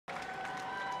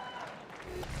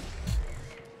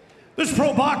This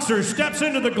pro boxer steps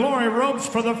into the glory ropes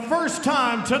for the first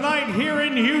time tonight here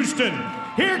in Houston.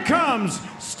 Here comes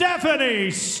Stephanie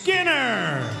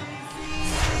Skinner.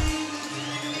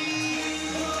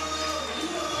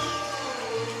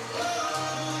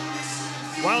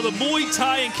 While the Muay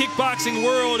Thai and kickboxing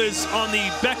world is on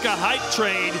the Becca hype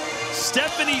train,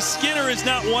 Stephanie Skinner is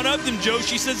not one of them, Joe.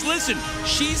 She says, listen,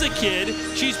 she's a kid,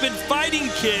 she's been fighting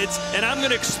kids, and I'm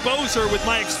gonna expose her with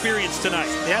my experience tonight.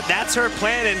 Yeah, that's her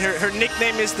plan, and her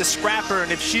nickname is the Scrapper,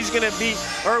 and if she's gonna beat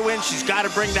Irwin, she's gotta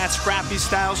bring that scrappy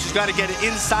style. She's gotta get it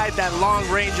inside that long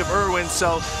range of Irwin,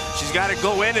 so she's gotta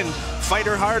go in and fight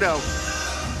her heart out.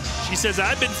 She says,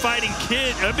 I've been fighting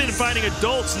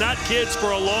adults, not kids,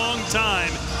 for a long time.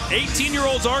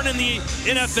 18-year-olds aren't in the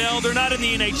NFL, they're not in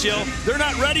the NHL, they're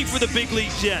not ready for the big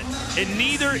leagues yet, and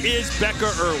neither is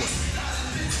Rebekah Irwin.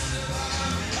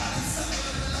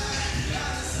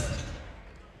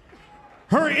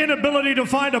 Her inability to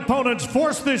find opponents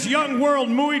forced this young world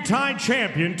Muay Thai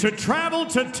champion to travel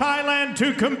to Thailand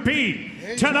to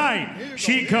compete. Tonight,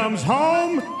 she comes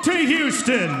home to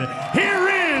Houston. Here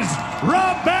is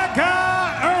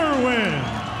Rebekah Irwin.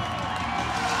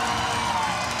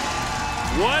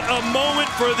 What a moment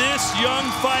for this young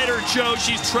fighter, Joe.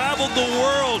 She's traveled the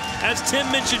world. As Tim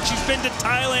mentioned, she's been to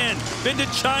Thailand, been to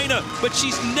China, but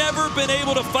she's never been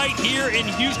able to fight here in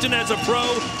Houston as a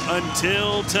pro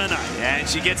until tonight. Yeah, and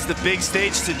she gets the big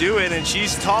stage to do it, and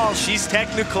she's tall, she's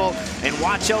technical, and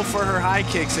watch out for her high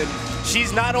kicks. And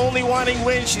she's not only wanting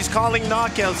wins, she's calling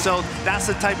knockouts, so that's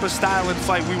the type of style and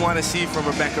fight we want to see from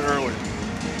Rebekah Irwin.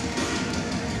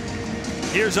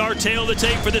 Here's our tale to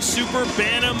take for the Super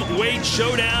Bantamweight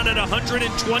Showdown at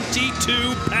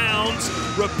 122 pounds.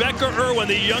 Rebekah Irwin,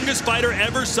 the youngest fighter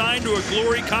ever signed to a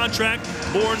Glory contract,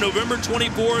 born November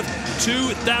 24th,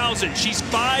 2000. She's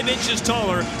 5 inches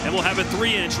taller and will have a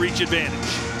 3-inch reach advantage.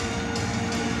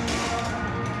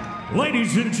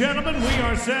 Ladies and gentlemen, we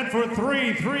are set for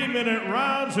 3 3-minute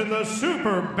rounds in the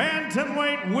Super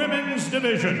Bantamweight Women's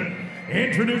Division.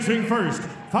 Introducing first,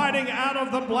 fighting out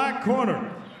of the black corner.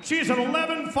 She's an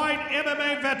 11-fight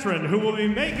MMA veteran who will be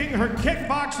making her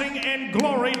kickboxing and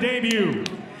Glory debut.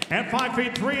 At 5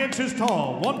 feet 3 inches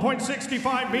tall,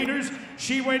 1.65 meters,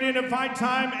 she weighed in at fight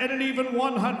time at an even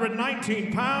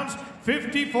 119 pounds,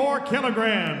 54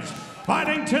 kilograms.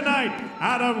 Fighting tonight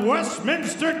out of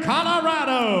Westminster,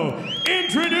 Colorado,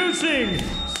 introducing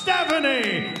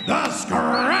Stephanie the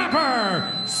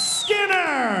Scrapper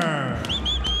Skinner.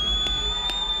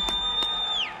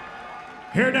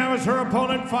 Here now is her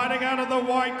opponent fighting out of the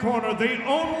white corner, the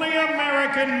only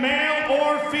American male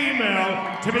or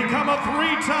female to become a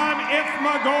 3-time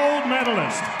IFMA gold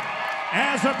medalist.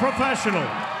 As a professional,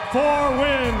 4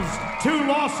 wins, 2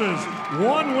 losses,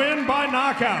 1 win by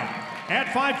knockout.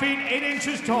 At 5 feet 8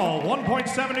 inches tall,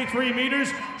 1.73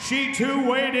 meters, she too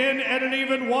weighed in at an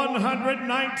even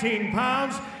 119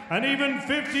 pounds, an even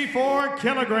 54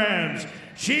 kilograms.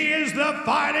 She is the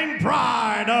fighting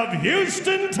pride of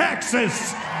Houston,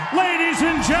 Texas. Ladies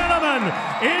and gentlemen,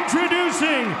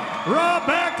 introducing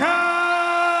Rebekah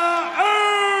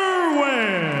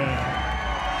Irwin.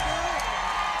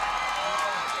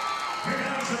 Here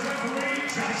comes the referee,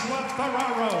 Joshua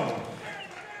Ferraro.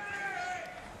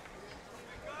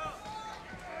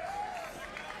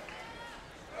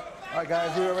 All right,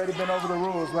 guys, we've already been over the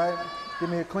rules, right? Give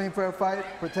me a clean, fair fight,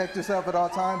 protect yourself at all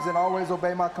times, and always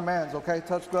obey my commands, okay?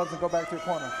 Touch gloves and go back to your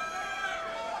corner.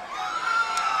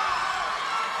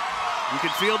 You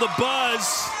can feel the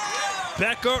buzz.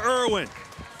 Rebekah Irwin,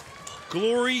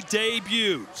 Glory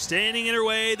debut. Standing in her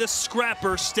way, the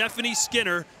Scrapper, Stephanie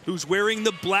Skinner, who's wearing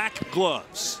the black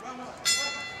gloves.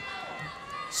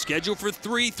 Scheduled for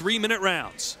 3 3-minute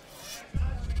rounds.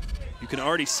 You can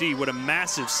already see what a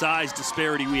massive size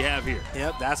disparity we have here.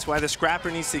 Yep, that's why the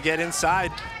Scrapper needs to get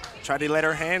inside. Try to let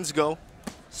her hands go.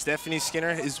 Stephanie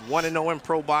Skinner is 1-0 in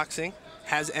pro boxing,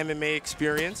 has MMA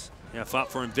experience. Yeah,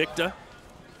 fought for Invicta.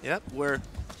 Yep, where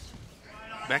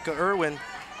Rebekah Irwin,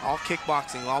 all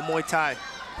kickboxing, all Muay Thai.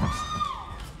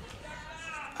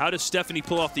 How does Stephanie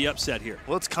pull off the upset here?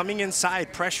 Well, it's coming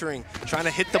inside, pressuring, trying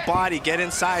to hit the body, get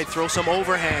inside, throw some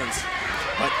overhands.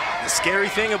 But the scary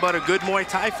thing about a good Muay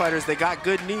Thai fighter is they got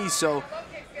good knees, so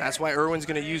that's why Irwin's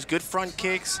gonna use good front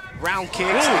kicks, round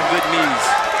kicks, and good knees.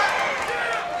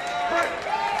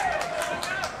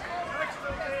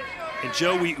 And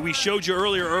Joe, we showed you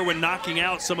earlier Irwin knocking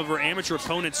out some of her amateur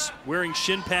opponents wearing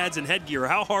shin pads and headgear.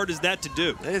 How hard is that to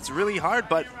do? It's really hard,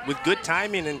 but with good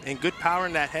timing and good power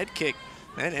in that head kick,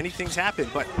 man, anything's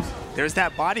happened. But there's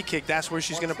that body kick, that's where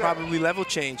she's gonna probably level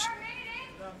change.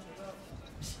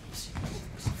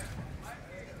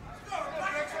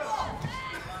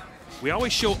 We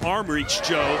always show arm reach,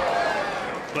 Joe.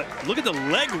 But look at the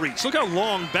leg reach. Look how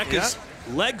long Becca's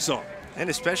legs are. And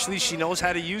especially she knows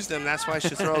how to use them. That's why she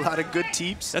throws a lot of good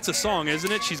teeps. That's a song, isn't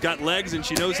it? She's got legs and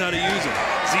she knows how to use them.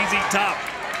 ZZ Top.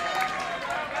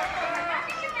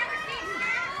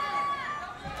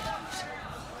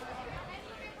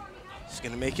 It's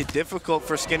going to make it difficult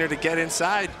for Skinner to get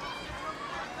inside.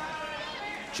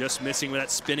 Just missing with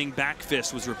that spinning back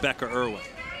fist was Rebekah Irwin.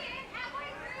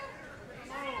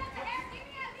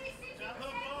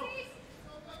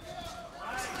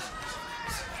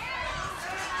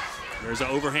 There's an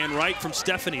overhand right from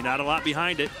Stephanie, not a lot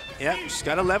behind it. Yeah, she's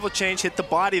got a level change, hit the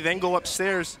body, then go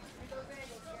upstairs.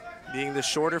 Being the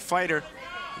shorter fighter,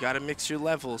 you got to mix your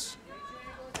levels.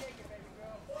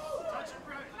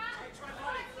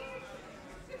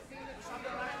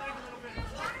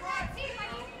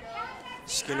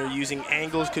 Skinner using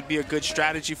angles could be a good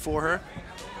strategy for her.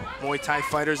 Muay Thai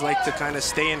fighters like to kind of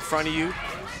stay in front of you.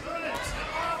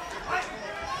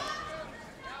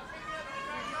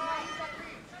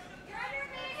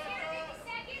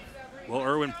 Well,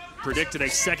 Irwin predicted a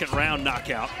second round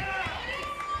knockout.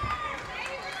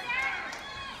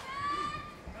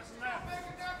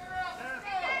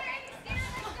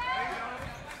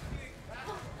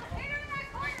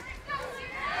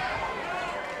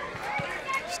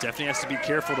 Stephanie has to be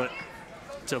careful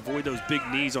to avoid those big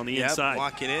knees on the inside.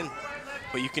 Lock it in.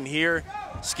 But you can hear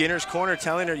Skinner's corner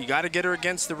telling her you got to get her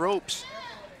against the ropes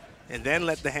and then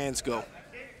let the hands go.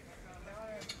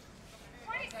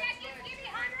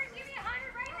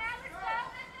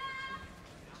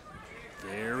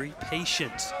 Very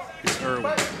patient is Irwin.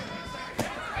 Yeah.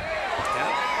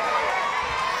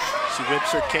 She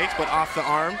whips her kicks, but off the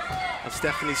arm of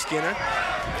Stephanie Skinner.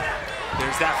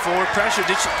 There's that forward pressure.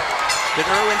 Did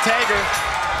Irwin tag her?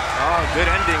 Oh, good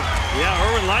ending. Yeah,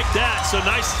 Irwin liked that. So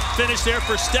nice finish there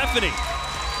for Stephanie.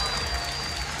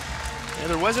 Yeah,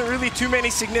 there wasn't really too many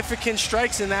significant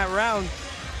strikes in that round.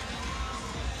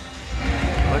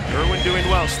 But Irwin doing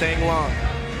well, staying long.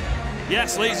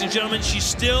 Yes, ladies and gentlemen, she's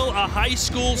still a high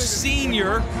school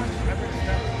senior,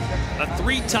 a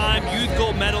three-time youth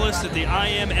gold medalist at the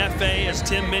IMFA. As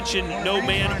Tim mentioned, no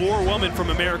man or woman from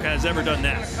America has ever done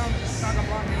that.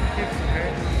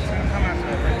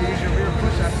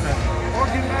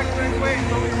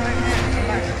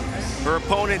 Her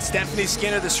opponent, Stephanie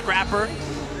Skinner, the scrapper.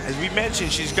 As we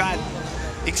mentioned, she's got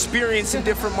experience in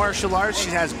different martial arts. She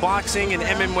has boxing and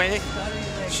MMA.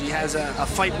 She has a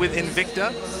fight with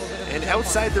Invicta. And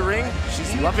outside the ring,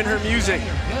 she's loving her music.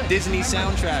 Disney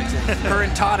soundtracks. Her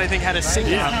and Todd, I think, had a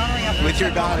sing-off with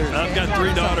your daughter. I've got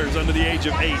 3 daughters under the age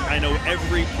of 8. I know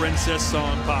every princess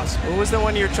song possible. What was the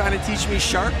one you were trying to teach me?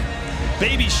 Shark?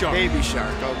 Baby Shark. Baby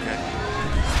Shark, okay.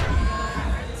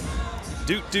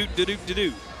 Doot, doot, doot, doot,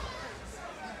 doot.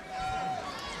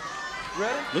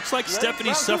 Looks like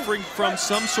Stephanie's suffering from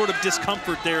some sort of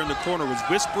discomfort there in the corner. Was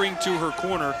whispering to her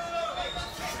corner,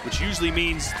 which usually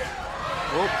means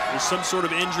there's some sort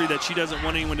of injury that she doesn't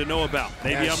want anyone to know about.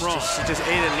 Maybe I'm wrong. She just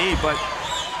ate a knee, but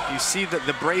you see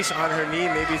the brace on her knee.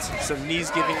 Maybe it's some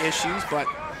knees-giving issues, but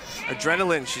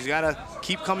adrenaline. She's got to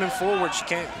keep coming forward. She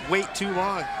can't wait too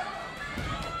long.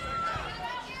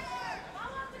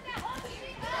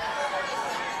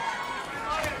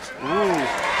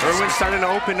 Ooh, Irwin's starting to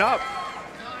open up.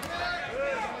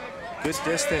 Good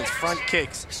distance, front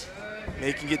kicks,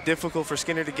 making it difficult for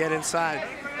Skinner to get inside.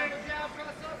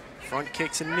 Front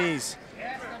kicks and knees.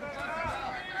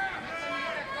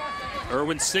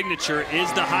 Irwin's signature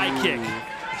is the high kick.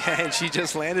 And she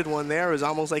just landed one there. It was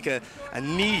almost like a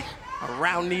knee, a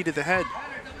round knee to the head.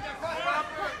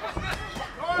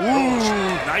 Ooh.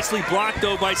 Nicely blocked,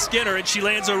 though, by Skinner, and she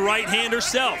lands a right hand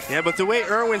herself. Yeah, but the way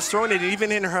Irwin's throwing it,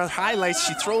 even in her highlights,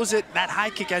 she throws it, that high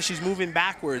kick, as she's moving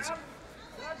backwards.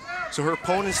 So her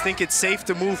opponents think it's safe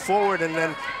to move forward, and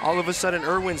then all of a sudden,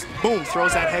 Irwin's, boom,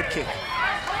 throws that head kick.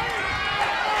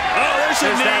 Oh, there's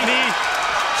that knee.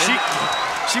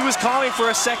 She was calling for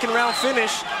a second round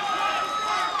finish.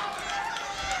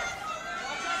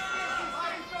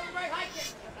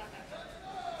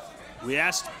 We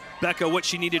asked Becca what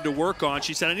she needed to work on.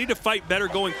 She said, I need to fight better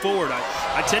going forward.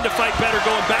 I tend to fight better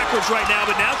going backwards right now,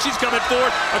 but now she's coming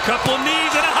forward. A couple of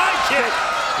knees and a high kick.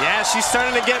 Yeah, she's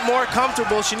starting to get more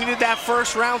comfortable. She needed that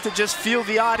first round to just feel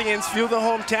the audience, feel the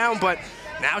hometown, but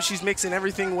now she's mixing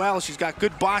everything well. She's got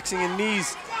good boxing and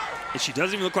knees. And she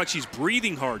doesn't even look like she's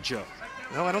breathing hard, Joe.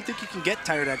 No, I don't think you can get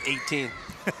tired at 18.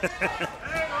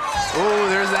 Oh,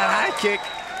 there's that high kick.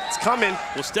 It's coming.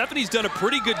 Well, Stephanie's done a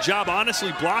pretty good job,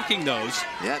 honestly, blocking those.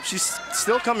 Yeah, she's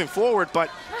still coming forward,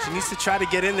 but she needs to try to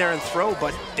get in there and throw,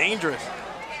 but dangerous.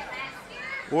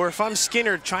 Or if I'm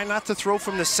Skinner, try not to throw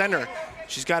from the center.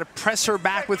 She's got to press her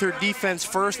back with her defense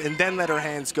first and then let her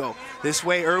hands go. This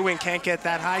way, Irwin can't get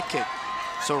that high kick.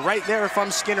 So right there, if I'm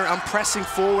Skinner, I'm pressing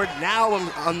forward. Now I'm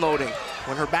unloading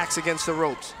when her back's against the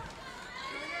ropes.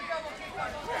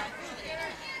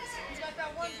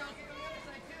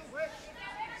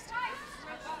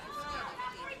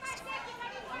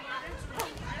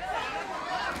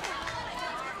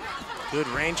 Good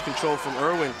range control from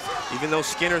Irwin. Even though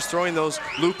Skinner's throwing those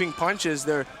looping punches,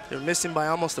 they're missing by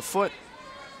almost a foot.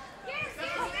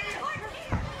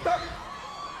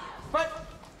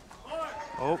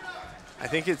 Oh, I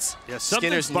think it's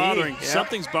Skinner's knee.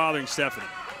 Something's bothering Stephanie.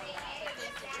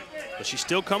 But she's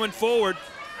still coming forward.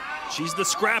 She's the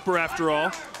scrapper after all.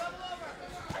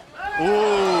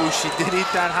 Ooh, she did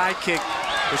eat that high kick,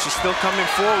 but she's still coming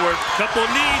forward. Couple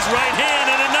knees, right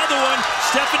hand, and another one.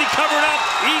 Stephanie covered up,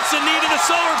 eats a knee to the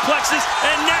solar plexus,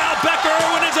 and now Rebekah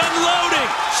Irwin is unloading.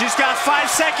 She's got 5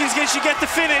 seconds. Can she get the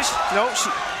finish? No,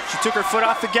 she took her foot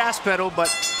off the gas pedal, but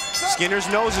Skinner's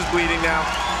nose is bleeding now.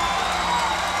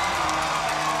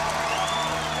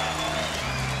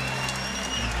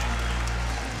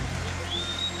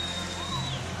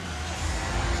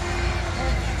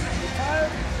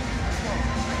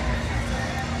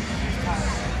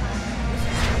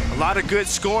 A lot of good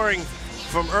scoring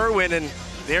from Irwin, and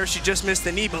there she just missed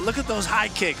the knee, but look at those high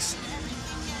kicks.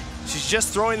 She's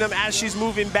just throwing them as she's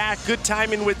moving back, good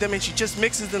timing with them, and she just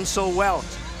mixes them so well.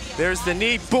 There's the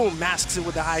knee, boom, masks it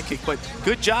with the high kick, but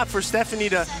good job for Stephanie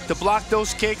to block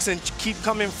those kicks and keep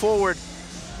coming forward.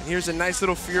 And here's a nice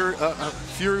little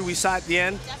fury we saw at the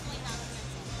end.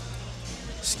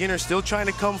 Skinner still trying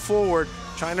to come forward,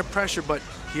 trying to pressure, but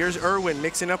here's Irwin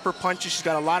mixing up her punches. She's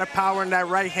got a lot of power in that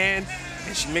right hand,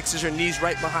 and she mixes her knees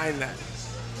right behind that.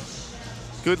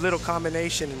 Good little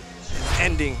combination and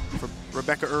ending for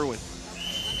Rebekah Irwin.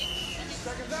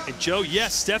 And Joe,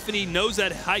 yes, Stephanie knows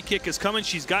that high kick is coming.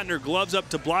 She's gotten her gloves up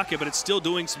to block it, but it's still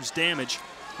doing some damage.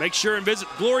 Make sure and visit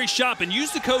Glory Shop and use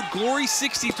the code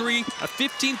GLORY63, a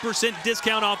 15%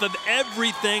 discount off of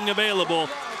everything available.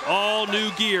 All new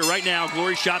gear right now,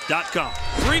 GloryShop.com.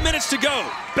 3 minutes to go.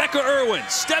 Rebekah Irwin,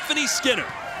 Stephanie Skinner.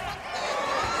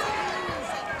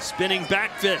 Spinning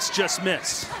back fist, just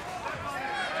miss.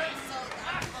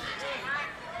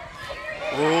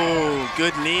 Oh,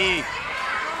 good knee.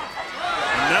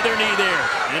 Another knee there,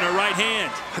 and a right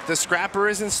hand. But the scrapper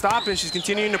isn't stopping. She's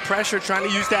continuing to pressure, trying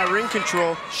to use that ring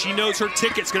control. She knows her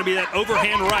ticket's going to be that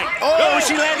overhand right. Oh,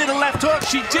 she landed a left hook.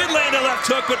 She did land a left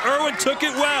hook, but Irwin took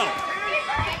it well.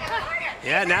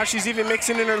 Yeah, now she's even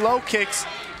mixing in her low kicks.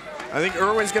 I think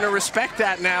Irwin's going to respect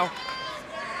that now.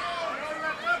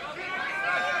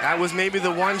 That was maybe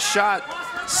the one shot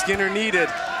Skinner needed.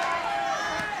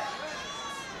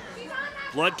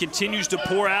 Blood continues to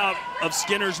pour out of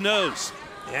Skinner's nose.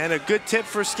 And a good tip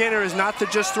for Skinner is not to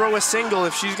just throw a single.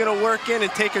 If she's going to work in and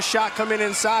take a shot coming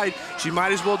inside, she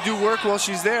might as well do work while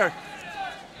she's there.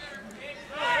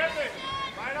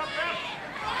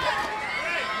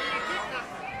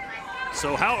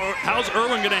 So how's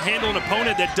Irwin going to handle an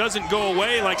opponent that doesn't go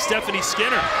away like Stephanie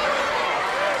Skinner?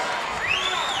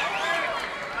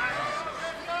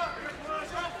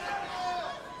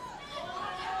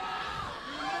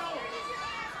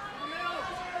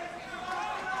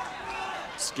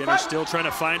 Skinner still trying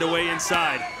to find a way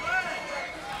inside.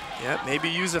 Yeah, maybe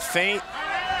use a feint.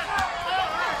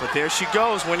 But there she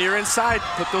goes. When you're inside,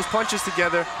 put those punches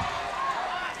together.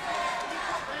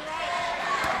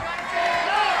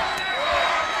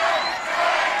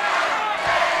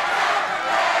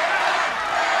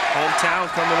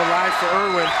 Hometown coming alive for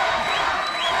Irwin.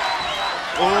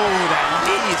 Oh, that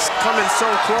knee is coming so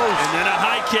close. And then a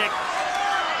high kick.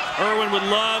 Irwin would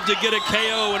love to get a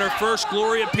KO in her first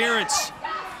Glory appearance.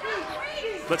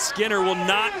 But Skinner will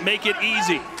not make it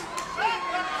easy.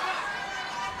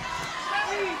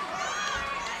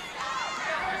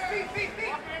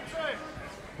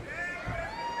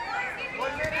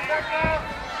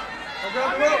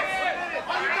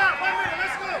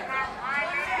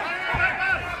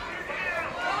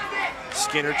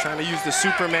 Skinner trying to use the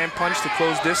Superman punch to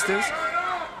close distance.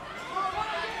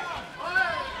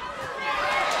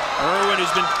 Irwin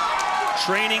has been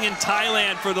training in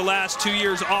Thailand for the last 2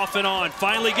 years off and on.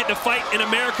 Finally getting to fight in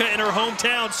America in her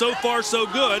hometown. So far, so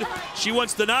good. She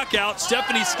wants the knockout.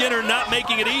 Stephanie Skinner not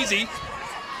making it easy.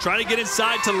 Trying to get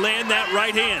inside to land that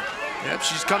right hand. Yep,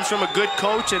 she comes from a good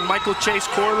coach and Michael Chase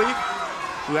Corley,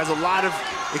 who has a lot of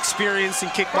experience in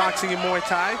kickboxing and Muay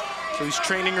Thai. So he's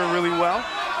training her really well.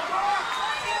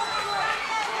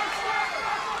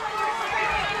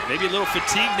 Maybe a little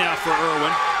fatigue now for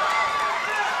Irwin.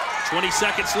 20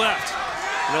 seconds left.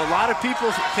 You know, a lot of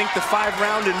people think the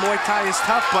 5-round in Muay Thai is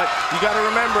tough, but you got to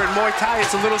remember in Muay Thai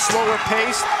it's a little slower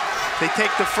paced. They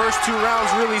take the first 2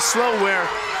 rounds really slow, where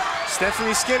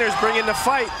Stephanie Skinner's bringing the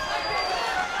fight.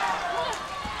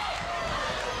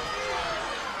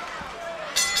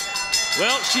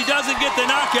 Well, she doesn't get the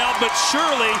knockout, but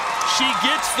surely she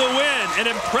gets the win. An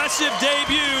impressive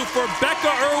debut for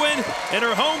Rebekah Irwin in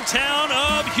her hometown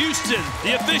of Houston.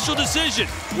 The official decision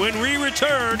when we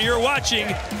return. You're watching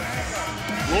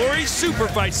Glory's Super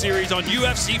Fight Series on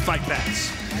UFC Fight Pass.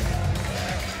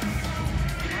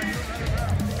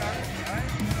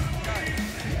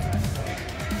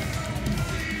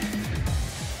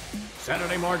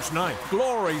 Saturday, March 9th,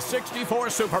 Glory 64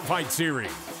 Super Fight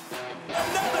Series.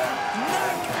 Another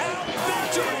knockout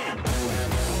victory!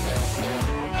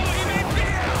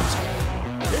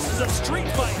 This is a street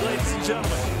fight, ladies and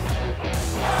gentlemen.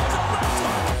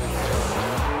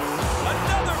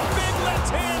 Another big left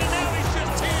hand, and now he's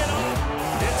just teeing off.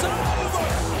 It's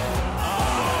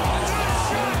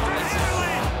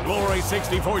over! Glory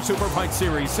 64 Super Fight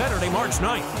Series, Saturday, March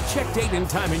 9th. Check date and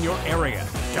time in your area.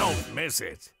 Don't miss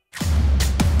it.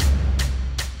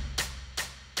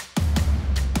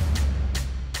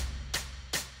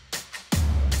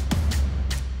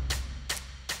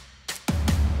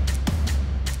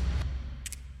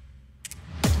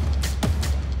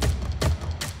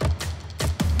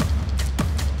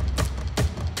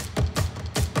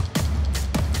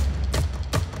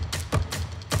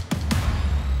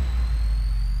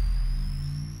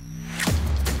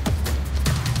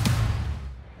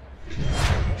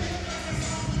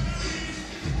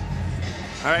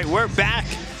 All right, we're back.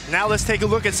 Now let's take a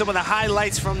look at some of the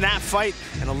highlights from that fight.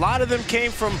 And a lot of them came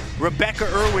from Rebekah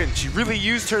Irwin. She really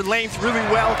used her length really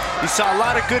well. You saw a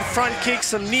lot of good front kicks,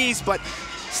 some knees, but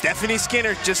Stephanie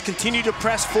Skinner just continued to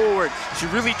press forward. She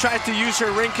really tried to use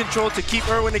her ring control to keep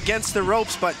Irwin against the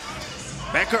ropes, but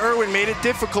Rebekah Irwin made it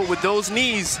difficult with those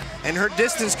knees and her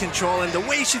distance control. And the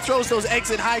way she throws those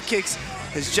exit high kicks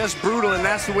is just brutal, and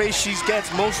that's the way she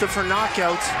gets most of her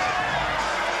knockouts.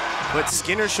 But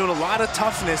Skinner showed a lot of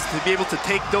toughness to be able to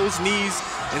take those knees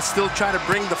and still try to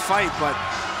bring the fight. But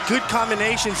good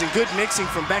combinations and good mixing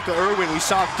from Rebekah Irwin. We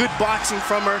saw good boxing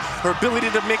from her, her ability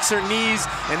to mix her knees,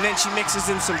 and then she mixes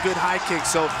in some good high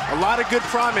kicks. So a lot of good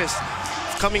promise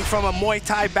coming from a Muay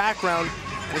Thai background,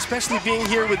 and especially being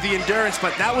here with the endurance.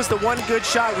 But that was the one good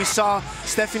shot we saw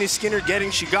Stephanie Skinner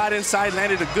getting. She got inside,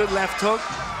 landed a good left hook.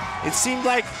 It seemed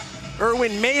like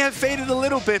Irwin may have faded a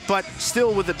little bit, but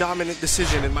still with a dominant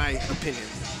decision, in my opinion.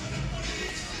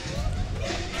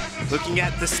 Looking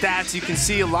at the stats, you can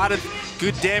see a lot of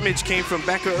good damage came from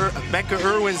Rebekah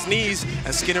Irwin's knees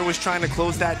as Skinner was trying to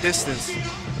close that distance.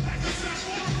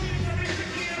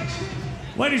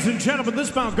 Ladies and gentlemen,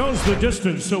 this bout goes the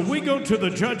distance, so we go to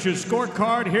the judges'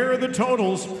 scorecard. Here are the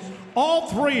totals. All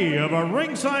 3 of our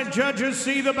ringside judges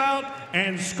see the bout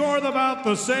and score the bout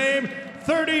the same.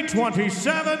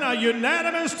 30-27, a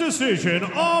unanimous decision,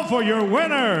 all for your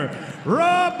winner,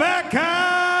 Rebekah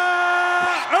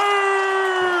Irwin.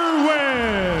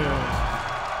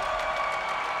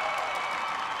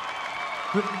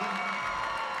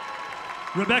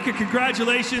 Rebekah,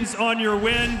 congratulations on your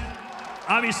win.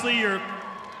 Obviously,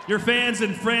 your fans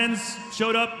and friends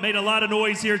showed up, made a lot of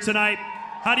noise here tonight.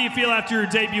 How do you feel after your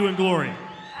debut in Glory?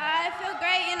 I feel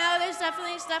great. You know, there's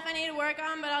definitely stuff I need to work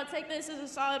on, but I'll take this as a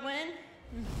solid win.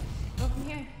 Go from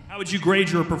here. How would you grade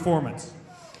your performance?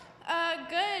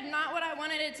 Good. Not what I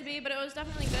wanted it to be, but it was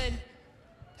definitely good.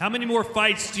 How many more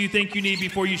fights do you think you need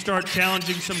before you start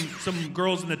challenging some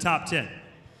girls in the top 10?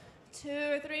 2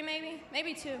 or 3 maybe.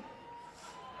 Maybe 2.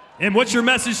 And what's your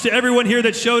message to everyone here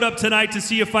that showed up tonight to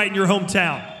see a fight in your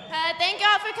hometown? Thank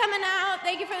y'all for coming out.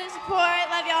 Thank you for the support.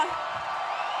 Love y'all.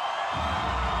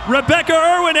 Rebekah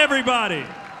Irwin, everybody.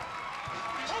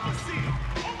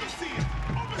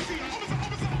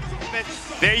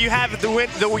 There you have it,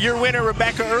 your winner,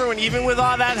 Rebekah Irwin. Even with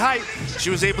all that hype,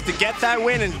 she was able to get that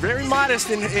win, and very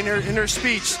modest in her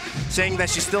speech, saying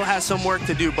that she still has some work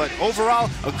to do. But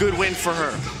overall, a good win for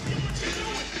her.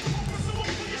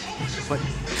 But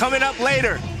coming up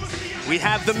later, we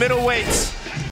have the middleweights.